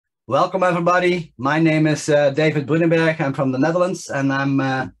Welcome, everybody. My name is David Brunenberg. I'm from the Netherlands, and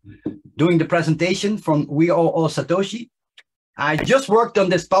I'm doing the presentation from We Are All Satoshi. I just worked on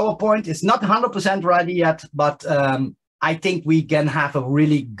this PowerPoint. It's not 100% ready yet, but I think we can have a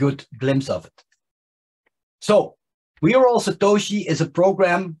really good glimpse of it. So, We Are All Satoshi is a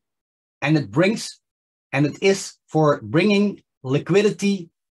program, and it is for bringing liquidity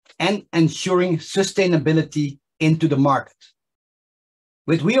and ensuring sustainability into the market.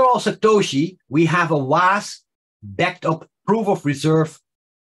 With We Are All Satoshi, we have a WAS backed up proof of reserve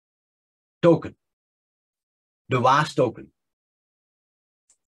token, the WAS token.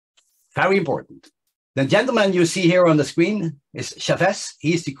 Very important. The gentleman you see here on the screen is Chavez.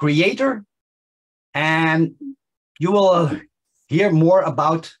 He's the creator, and you will hear more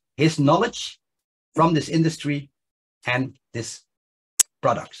about his knowledge from this industry and this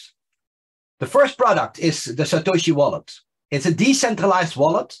products. The first product is the Satoshi wallet. It's a decentralized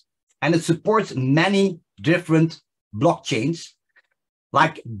wallet, and it supports many different blockchains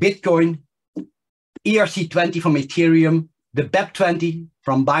like Bitcoin, ERC20 from Ethereum, the BEP20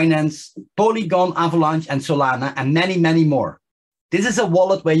 from Binance, Polygon, Avalanche, and Solana, and many, many more. This is a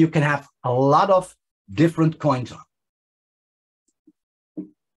wallet where you can have a lot of different coins on.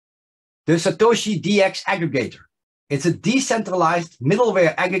 The Satoshi DX aggregator. It's a decentralized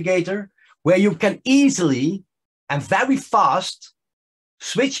middleware aggregator where you can easily and very fast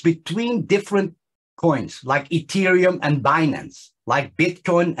switch between different coins like Ethereum and Binance, like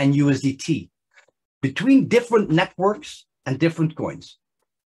Bitcoin and USDT, between different networks and different coins.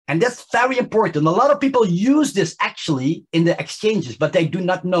 And that's very important. A lot of people use this actually in the exchanges, but they do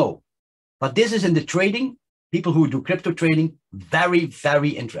not know. But this is in the trading, people who do crypto trading, very, very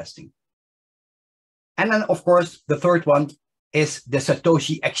interesting. And then, of course, the third one is the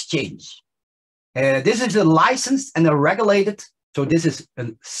Satoshi exchange. This is a licensed and a regulated, so this is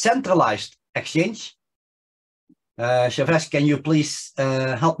a centralized exchange. Chavez, can you please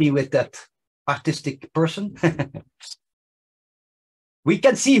help me with that artistic person? We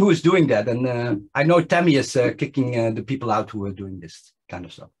can see who is doing that, and I know Tammy is kicking the people out who are doing this kind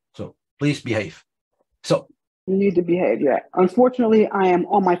of stuff. So please behave. So you need to behave, yeah. Unfortunately, I am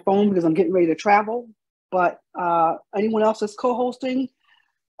on my phone because I'm getting ready to travel, but anyone else that's co-hosting,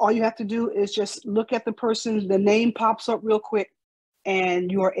 all you have to do is just look at the person, the name pops up real quick,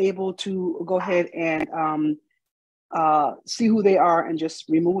 and you are able to go ahead and see who they are and just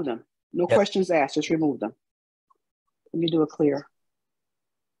remove them. No questions asked, just remove them. Let me do a clear.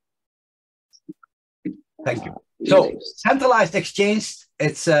 Thank you. So centralized exchange,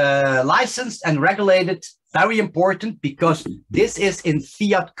 it's licensed and regulated, very important because this is in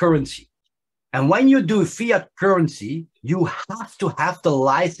fiat currency. And when you do fiat currency, you have to have the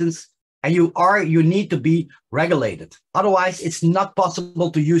license and you need to be regulated. Otherwise, it's not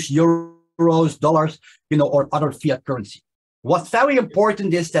possible to use euros, dollars, or other fiat currency. What's very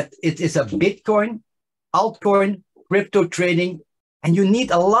important is that it is a Bitcoin, altcoin, crypto trading, and you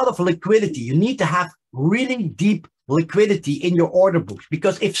need a lot of liquidity. You need to have really deep liquidity in your order books,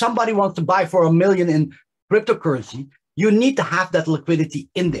 because if somebody wants to buy for $1 million in cryptocurrency, you need to have that liquidity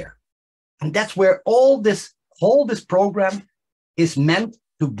in there. And that's where all this program is meant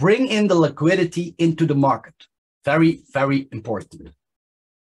to bring in the liquidity into the market. Very, very important.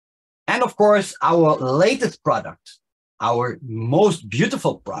 And of course, our latest product, our most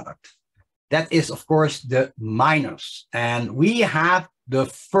beautiful product, that is, of course, the miners. And we have the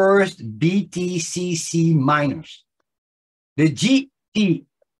first BTCC miners. The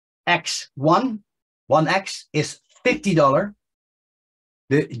GTX1 1X is $50.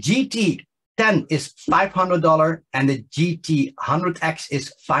 The GT10 is $500, and the GT100X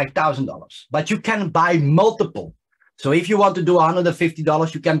is $5,000. But you can buy multiple. So if you want to do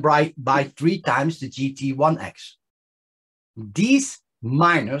 $150, you can buy 3 times the GT1X. These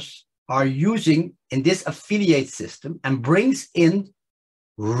miners are using in this affiliate system and brings in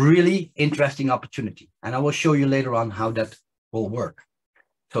really interesting opportunity. And I will show you later on how that will work.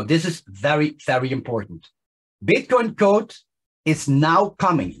 So this is very, very important. Bitcoin code is now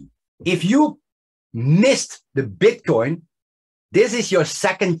coming. If you missed the Bitcoin, this is your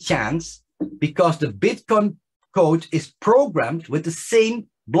second chance, because the Bitcoin code is programmed with the same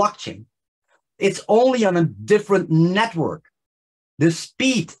blockchain. It's only on a different network. The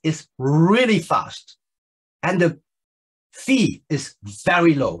speed is really fast, and the fee is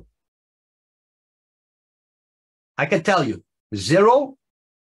very low. I can tell you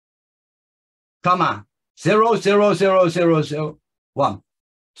 0,0000001.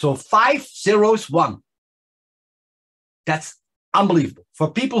 So 5 zeros, 1. That's unbelievable.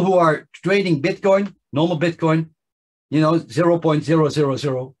 For people who are trading Bitcoin, normal Bitcoin,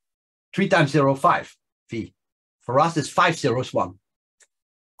 0.000 3 times 0, 5 V. For us, it's 5 zeros, 1.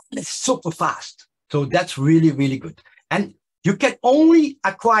 It's super fast. So that's really, really good. And you can only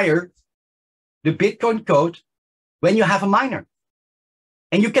acquire the Bitcoin code when you have a miner.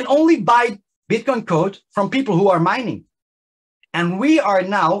 And you can only buy Bitcoin code from people who are mining. And we are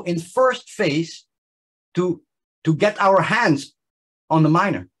now in first phase to get our hands on the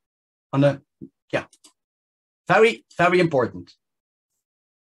miner. Very, very important.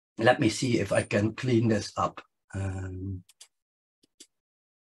 Let me see if I can clean this up.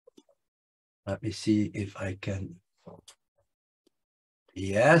 Let me see if I can.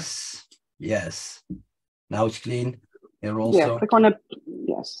 Yes. Now it's clean. Here also. Yeah, click on the,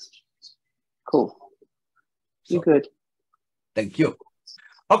 yes. Cool. You're good. Thank you.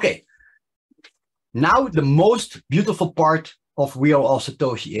 Okay. Now the most beautiful part of We Are All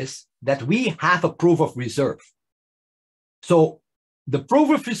Satoshi is that we have a proof of reserve. So the proof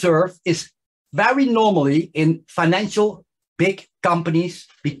of reserve is very normally in financial big companies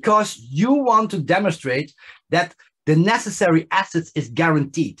because you want to demonstrate that the necessary assets is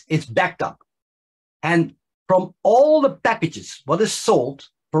guaranteed, it's backed up. And from all the packages, what is sold,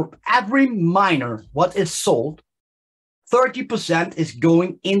 for every miner, what is sold, 30% is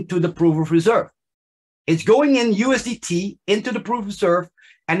going into the proof of reserve. It's going in USDT into the proof of reserve,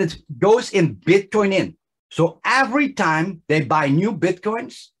 and it goes in Bitcoin in. So every time they buy new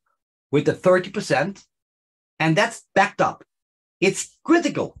Bitcoins with the 30%, and that's backed up. It's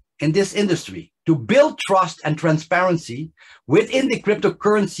critical in this industry to build trust and transparency within the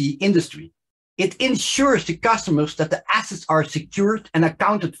cryptocurrency industry. It ensures the customers that the assets are secured and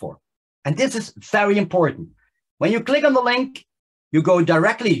accounted for. And this is very important. When you click on the link, you go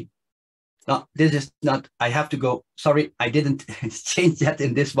directly. No, this is not, I have to go, sorry, I didn't change that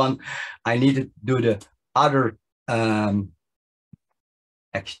in this one. I need to do the other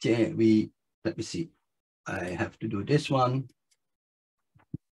exchange. Let me see. I have to do this one.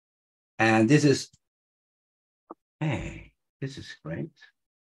 And this is, hey, this is great.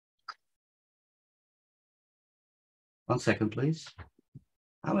 1 second, please.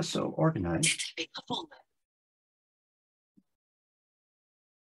 I was so organized.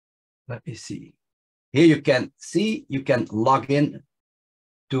 Let me see. Here you can see, you can log in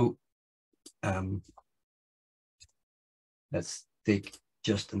to, let's take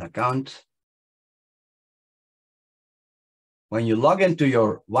just an account. When you log into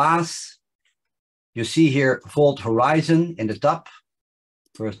your WAS, you see here Vault Horizon in the top.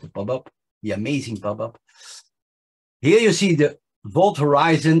 First the pop-up, the amazing pop-up. Here you see the Vault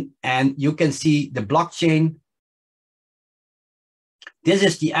Horizon, and you can see the blockchain. This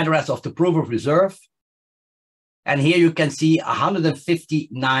is the address of the proof of reserve. And here you can see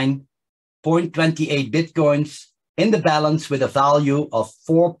 159.28 Bitcoins in the balance with a value of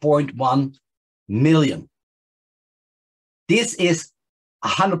 4.1 million. This is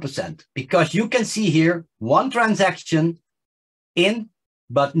 100% because you can see here one transaction in,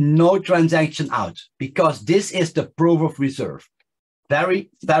 but no transaction out, because this is the proof of reserve. Very,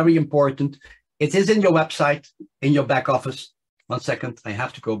 very important. It is in your website, in your back office. 1 second, I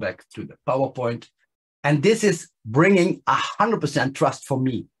have to go back to the PowerPoint. And this is bringing 100% trust for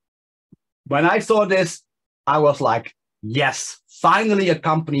me. When I saw this, I was like, yes, finally a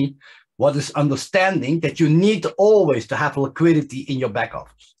company what is understanding that you need always to have liquidity in your back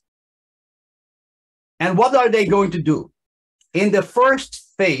office. And what are they going to do? In the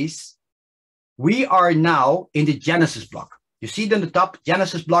first phase, we are now in the Genesis block. You see it in the top,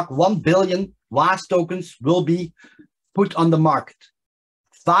 Genesis block, 1 billion WAS tokens will be put on the market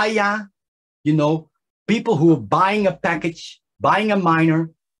via, people who are buying a package, buying a miner,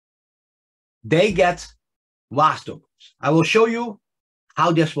 they get WAS tokens. I will show you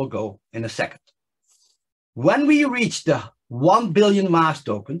how this will go in a second. When we reach the 1 billion WAS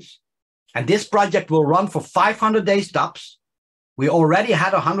tokens, and this project will run for 500 days tops, we already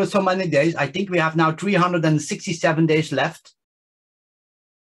had 100 so many days. I think we have now 367 days left.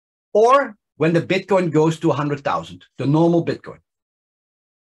 Or when the Bitcoin goes to 100,000, the normal Bitcoin.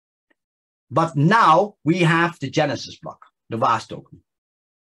 But now we have the Genesis block, the WAS token.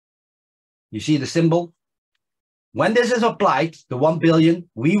 You see the symbol? When this is applied, the 1 billion,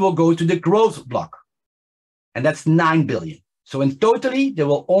 we will go to the growth block. And that's 9 billion. So in totally, there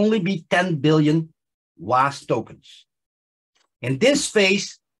will only be 10 billion WAS tokens. In this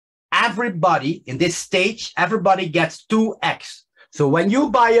phase, everybody, in this stage, everybody gets 2x. So when you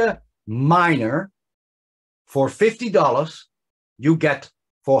buy a miner for $50, you get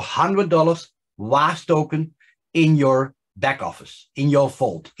for $100 WAS token in your back office, in your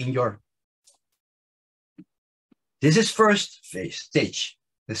vault, in your... This is first phase, stage.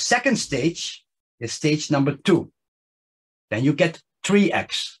 The second stage is stage number 2. Then you get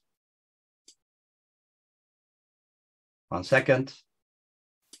 3x. 1 second.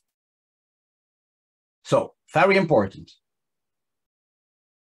 So, very important.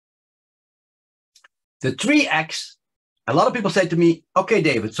 The 3x, a lot of people say to me, okay,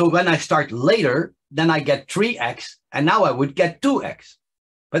 David, so when I start later, then I get 3x, and now I would get 2x.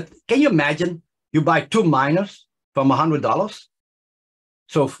 But can you imagine you buy 2 miners from $100?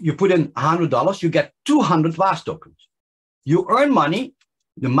 So if you put in $100, you get 200 VAS tokens. You earn money,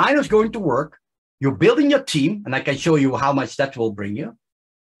 the miner's going to work, you're building your team, and I can show you how much that will bring you.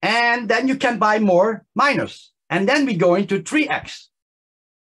 And then you can buy more miners. And then we go into 3x.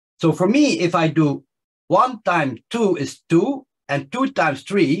 So for me, if I do 1 times 2 is 2, and 2 times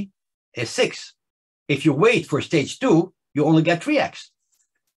 3 is 6. If you wait for stage 2, you only get 3x.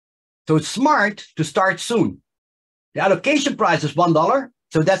 So it's smart to start soon. The allocation price is $1.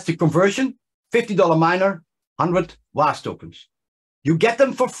 So that's the conversion, $50 miner, 100 VAS tokens. You get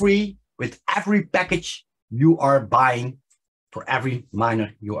them for free with every package you are buying for every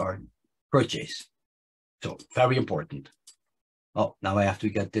miner you are purchase. So very important. Oh, now I have to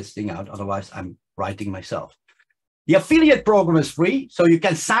get this thing out. Otherwise I'm writing myself. The affiliate program is free. So you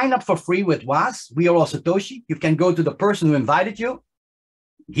can sign up for free with VAS. We are all Satoshi. You can go to the person who invited you.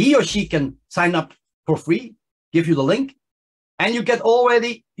 He or she can sign up for free, give you the link. And you get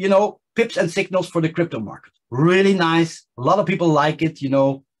already, pips and signals for the crypto market. Really nice. A lot of people like it,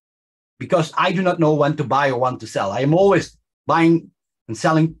 because I do not know when to buy or when to sell. I am always buying and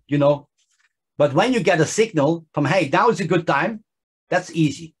selling, But when you get a signal from, hey, now is a good time, that's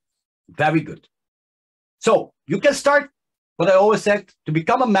easy. Very good. So you can start, what I always said, to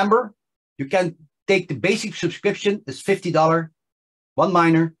become a member. You can take the basic subscription, it's $50, 1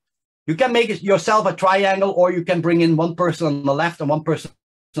 miner. You can make it yourself a triangle, or you can bring in 1 person on the left and 1 person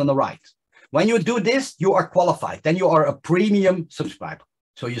on the right. When you do this, you are qualified. Then you are a premium subscriber.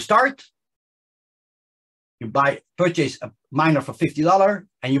 So you start, you purchase a miner for $50,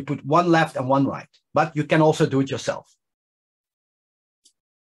 and you put 1 left and 1 right. But you can also do it yourself.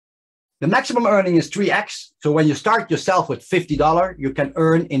 The maximum earning is 3x. So when you start yourself with $50, you can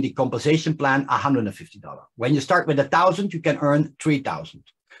earn in the compensation plan $150. When you start with 1,000, you can earn 3,000.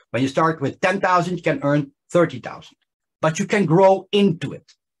 When you start with 10,000, you can earn 30,000. But you can grow into it.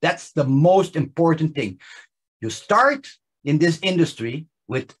 That's the most important thing. You start in this industry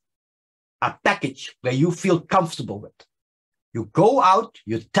with a package where you feel comfortable with. You go out,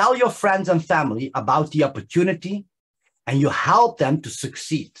 you tell your friends and family about the opportunity, and you help them to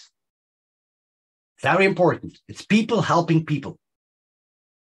succeed. Very important. It's people helping people.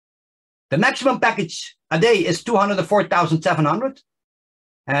 The maximum package a day is 204,700.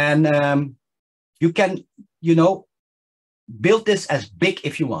 And you can, build this as big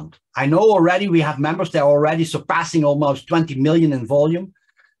if you want. I know already we have members that are already surpassing almost 20 million in volume.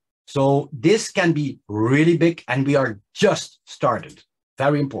 So this can be really big, and we are just started.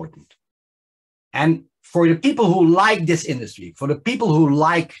 Very important. And for the people who like this industry, for the people who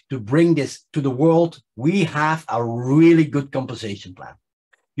like to bring this to the world, we have a really good compensation plan.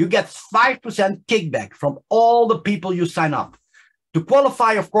 You get 5% kickback from all the people you sign up. To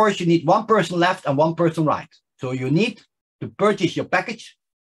qualify, of course, you need 1 person left and 1 person right. So you need to purchase your package.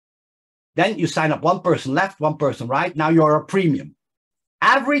 Then you sign up 1 person left, 1 person right. Now you're a premium.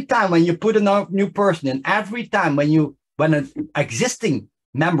 Every time when you put a new person in, every time when an existing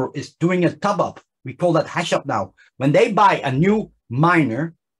member is doing a top up, we call that hash up now. When they buy a new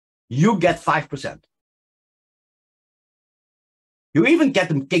miner, you get 5%. You even get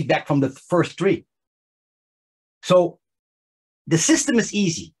them kickback from the first 3. So the system is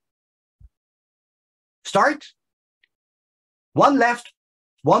easy. Start, 1 left,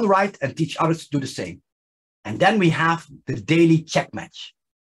 1 right, and teach others to do the same. And then we have the daily check match.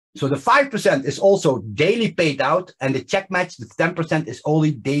 So the 5% is also daily paid out, and the check match, the 10% is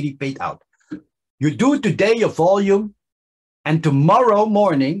only daily paid out. You do today your volume, and tomorrow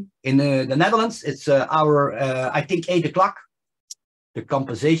morning in the Netherlands, it's I think 8 o'clock, the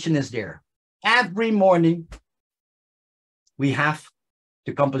compensation is there. Every morning, we have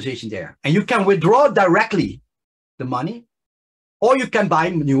the compensation there. And you can withdraw directly the money, or you can buy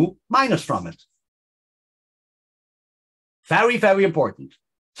new miners from it. Very, very important.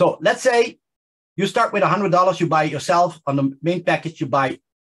 So let's say you start with $100, you buy yourself on the main package, you buy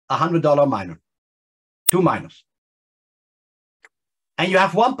 $100 miner, 2 miners. And you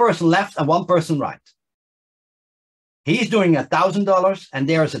have 1 person left and 1 person right. He's doing $1,000 and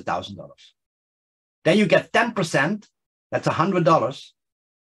there's $1,000. Then you get 10%, that's $100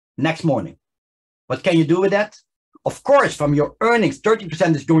 next morning. What can you do with that? Of course, from your earnings,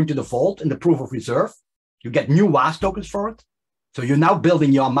 30% is going to the vault in the proof of reserve. You get new WAS tokens for it. So you're now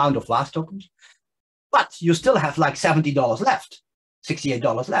building your amount of WAS tokens. But you still have like $70 left,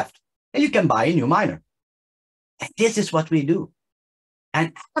 $68 left. And you can buy a new miner. And this is what we do.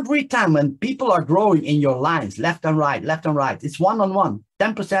 And every time when people are growing in your lines, left and right, it's one-on-one,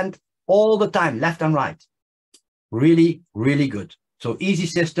 10% all the time, left and right. Really, really good. So easy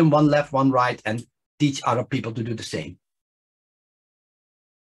system, one left, one right, and teach other people to do the same.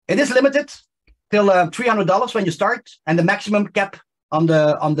 It is limited till $300 when you start, and the maximum cap on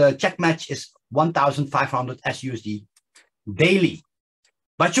the check match is 1,500 SUSD daily.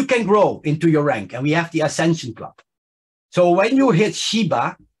 But you can grow into your rank, and we have the Ascension Club. So when you hit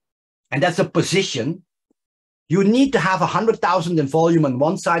Shiba, and that's a position, you need to have 100,000 in volume on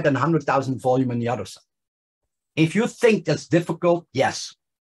one side and 100,000 volume on the other side. If you think that's difficult, yes.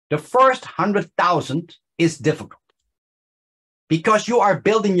 The first 100,000 is difficult because you are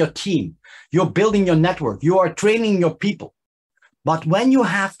building your team, you're building your network, you are training your people. But when you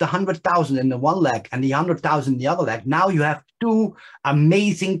have the 100,000 in the one leg and the 100,000 in the other leg, now you have two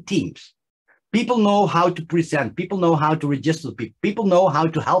amazing teams. People know how to present, people know how to register people, people know how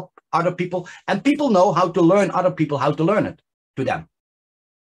to help other people, and people know how to learn other people how to learn it to them.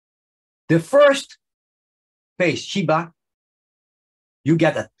 The first phase, Shiba, you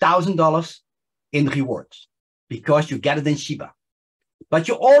get $1,000 in rewards because you get it in Shiba. But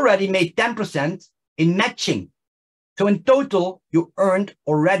you already made 10% in matching. So in total, you earned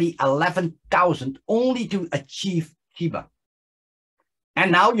already 11,000 only to achieve Shiba.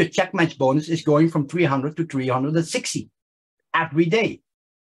 And now your check match bonus is going from 300 to 360 every day.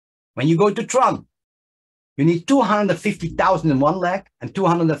 When you go to Tron, you need 250,000 in one leg and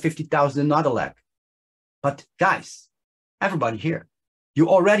 250,000 in another leg. But guys, everybody here, you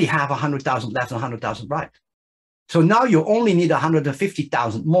already have 100,000 left and 100,000 right. So now you only need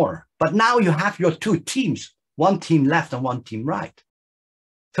 150,000 more. But now you have your two teams, one team left and one team right.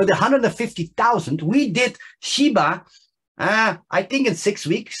 So the 150,000, we did Shiba, I think in 6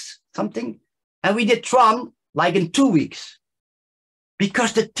 weeks, something. And we did Tron like in 2 weeks.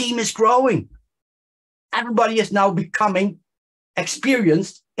 Because the team is growing. Everybody is now becoming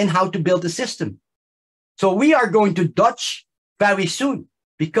experienced in how to build a system. So we are going to Dodge very soon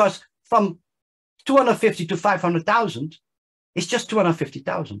because from 250 to 500,000, it's just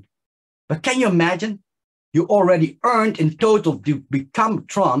 250,000. But can you imagine? You already earned in total to become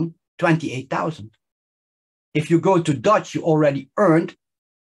Tron 28,000. If you go to Dodge, you already earned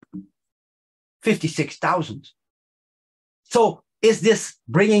 56,000. So is this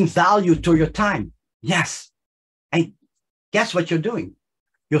bringing value to your time? Yes. And guess what you're doing?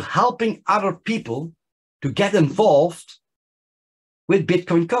 You're helping other people to get involved with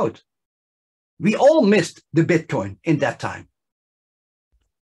Bitcoin code. We all missed the Bitcoin in that time.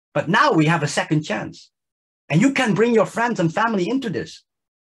 But now we have a second chance. And you can bring your friends and family into this.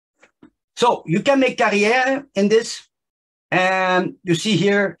 So you can make carrière in this. And you see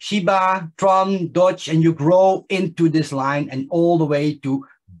here, Shiba, Tron, Dodge, and you grow into this line and all the way to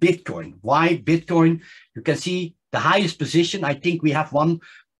Bitcoin. Why Bitcoin? You can see the highest position. I think we have one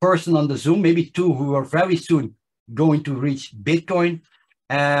person on the Zoom, maybe two, who are very soon going to reach Bitcoin.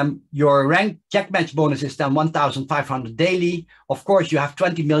 Your rank check match bonus is then 1,500 daily. Of course, you have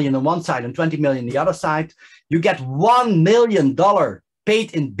 20 million on one side and 20 million on the other side. You get $1 million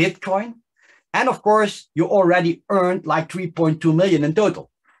paid in Bitcoin. And of course, you already earned like 3.2 million in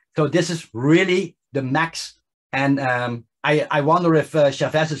total. So this is really the max. And I wonder if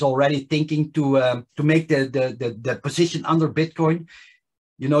Chavez is already thinking to make the position under Bitcoin,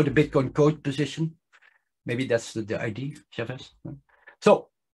 you know, the Bitcoin code position. Maybe that's the idea, Chavez. So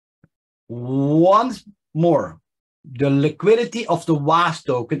once more, the liquidity of the WAS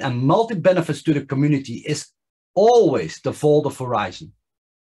token and multi-benefits to the community is always the Vault of Horizon.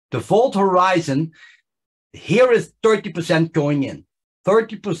 The Vault Horizon, here is 30% going in.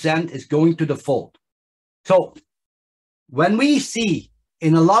 30% is going to the Vault. So when we see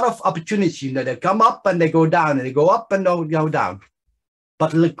in a lot of opportunities that they come up and they go down and they go up and they go down,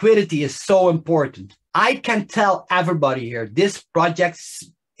 but liquidity is so important. I can tell everybody here, this project,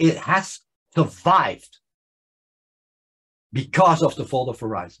 it has survived because of the Vault of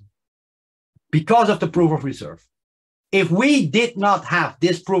Horizon, because of the proof of reserve. If we did not have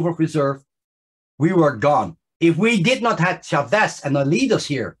this proof of reserve, we were gone. If we did not have Chavez and the leaders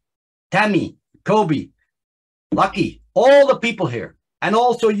here, Tammy, Kobe, Lucky, all the people here, and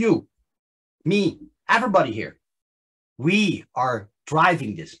also you, me, everybody here, we are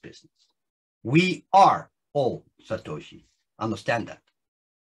driving this business. We are all Satoshi. Understand that.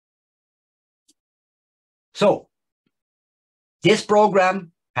 So This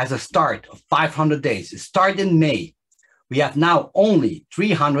program has a start of 500 days. It started in May. We have now only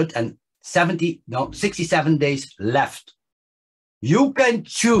 67 days left. You can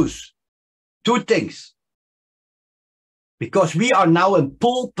choose two things because we are now in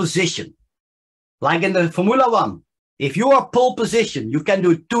pole position. Like in the Formula One, if you are pole position, you can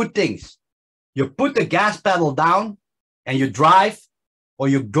do two things. You put the gas pedal down and you drive, or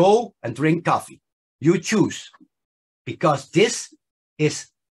you go and drink coffee. You choose, because this is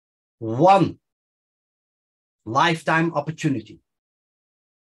one lifetime opportunity.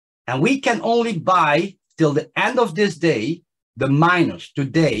 And we can only buy till the end of this day, the miners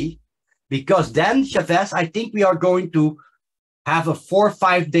today, because then, Chavez, I think we are going to have a 4 or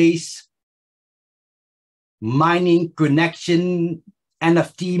 5 days mining connection,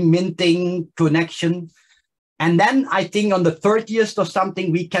 NFT minting connection. And then I think on the 30th or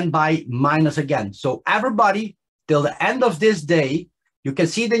something, we can buy miners again. So everybody, till the end of this day, you can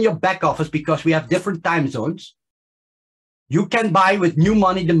see it in your back office because we have different time zones. You can buy with new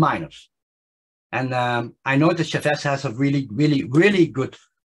money the miners. And I know that Chavez has a really, really, really good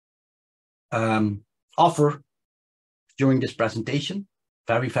offer during this presentation.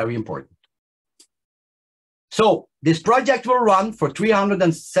 Very, very important. So this project will run for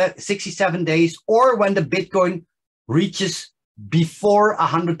 367 days, or when the Bitcoin reaches before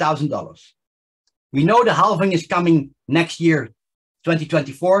 $100,000. We know the halving is coming next year,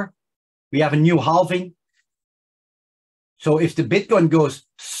 2024. We have a new halving. So if the Bitcoin goes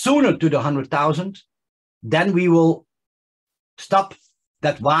sooner to the 100,000, then we will stop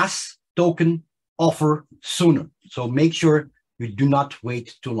that WAS token offer sooner. So make sure you do not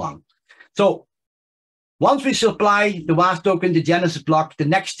wait too long. So once we supply the WAS token, the Genesis block, the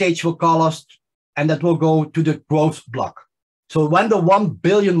next stage will call us, and that will go to the growth block. So when the 1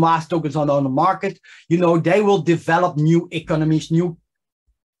 billion WAS tokens are on the market, you know, they will develop new economies, new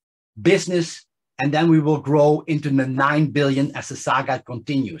business, and then we will grow into the 9 billion as the saga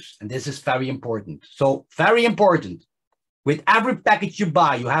continues. And this is very important. So very important. With every package you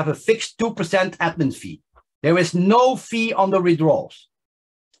buy, you have a fixed 2% admin fee. There is no fee on the withdrawals.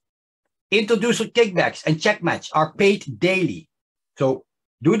 Introducer kickbacks and check match are paid daily. So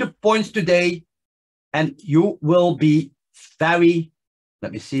do the points today and you will be very,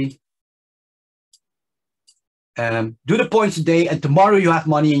 let me see. Do the points today and tomorrow you have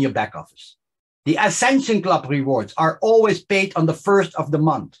money in your back office. The Ascension Club rewards are always paid on the 1st of the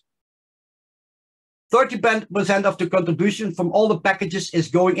month. 30% of the contribution from all the packages is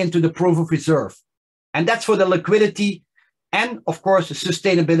going into the proof of reserve. And that's for the liquidity and, of course, the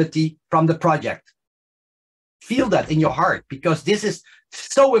sustainability from the project. Feel that in your heart, because this is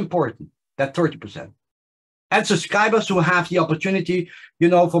so important, that 30%. And subscribers who have the opportunity, you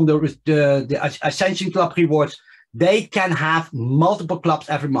know, from the Ascension Club rewards, they can have multiple clubs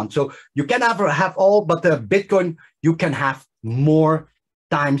every month. So you can have all, but the Bitcoin, you can have more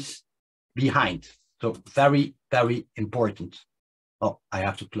times behind. So very, very important. Oh, I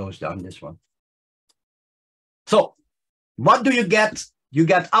have to close down this one. So what do you get? You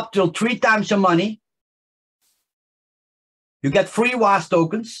get up till 3 times your money. You get free WAS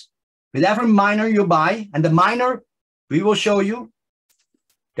tokens with every miner you buy. And the miner, we will show you.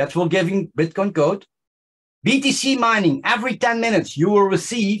 That will give you Bitcoin code. BTC mining, every 10 minutes, you will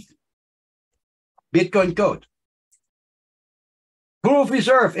receive Bitcoin code. Proof of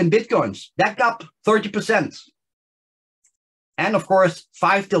reserve in Bitcoins, back up 30%. And of course,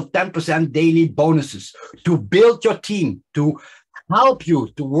 5 till 10% daily bonuses to build your team, to help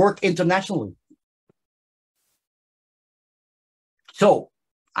you to work internationally. So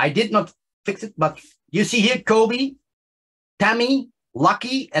I did not fix it, but you see here, Kobe, Tammy,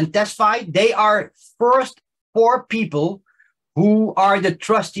 Lucky, and Tesfai, they are first 4 people who are the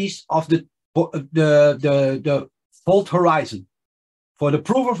trustees of the Vault Horizon. For the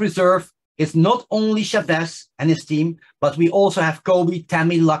proof of reserve, it's not only Chavez and his team, but we also have Kobe,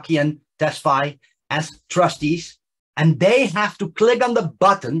 Tammy, Lucky, and Tesfai as trustees. And they have to click on the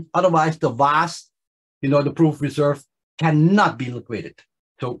button, otherwise the VAS, you know, the proof of reserve, cannot be liquidated.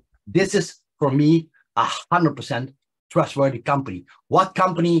 So this is, for me, 100% trustworthy company. What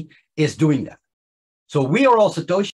company is doing that? So we are all Satoshi.